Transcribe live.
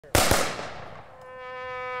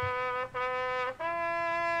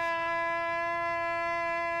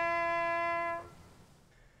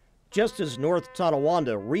Just as North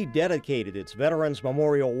Tonawanda rededicated its Veterans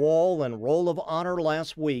Memorial Wall and Roll of Honor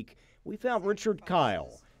last week, we found Richard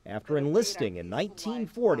Kyle. After enlisting in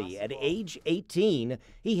 1940 at age 18,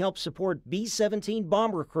 he helped support B-17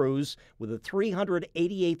 bomber crews with the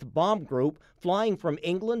 388th Bomb Group flying from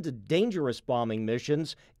England to dangerous bombing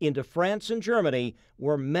missions into France and Germany,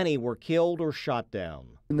 where many were killed or shot down.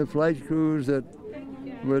 And the flight crews that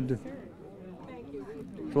would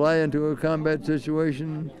fly into a combat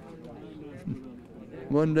situation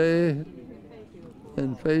one day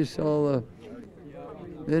and face all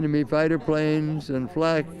the enemy fighter planes and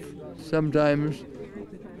flak. Sometimes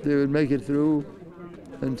they would make it through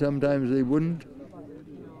and sometimes they wouldn't.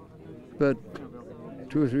 But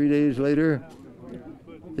 2 or 3 days later,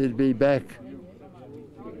 they'd be back.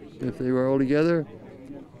 If they were all together,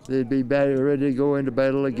 they'd be back, ready to go into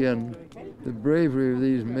battle again. The bravery of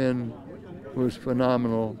these men was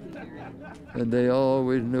phenomenal, and they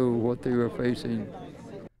always knew what they were facing.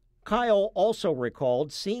 Kyle also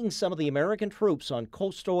recalled seeing some of the American troops on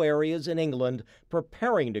coastal areas in England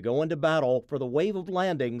preparing to go into battle for the wave of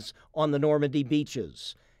landings on the Normandy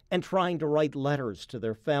beaches, and trying to write letters to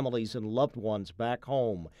their families and loved ones back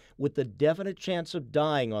home with the definite chance of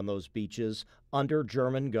dying on those beaches under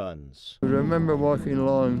German guns. I remember walking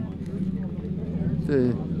along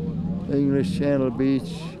the English Channel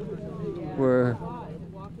beach where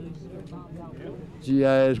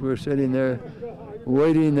GIs were sitting there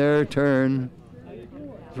waiting their turn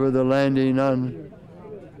for the landing on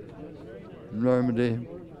Normandy.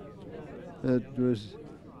 It was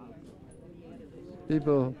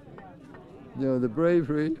people, you know, the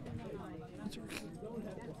bravery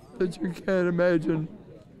that you can't imagine.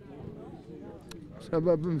 Some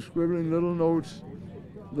of them scribbling little notes,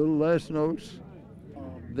 little last notes.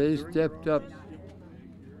 They stepped up.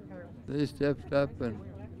 They stepped up and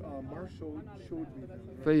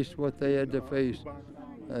faced what they had to face.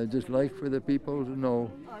 I'd just like for the people to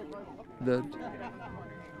know that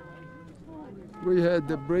we had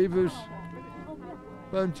the bravest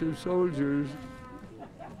bunch of soldiers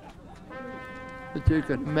that you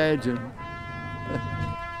could imagine.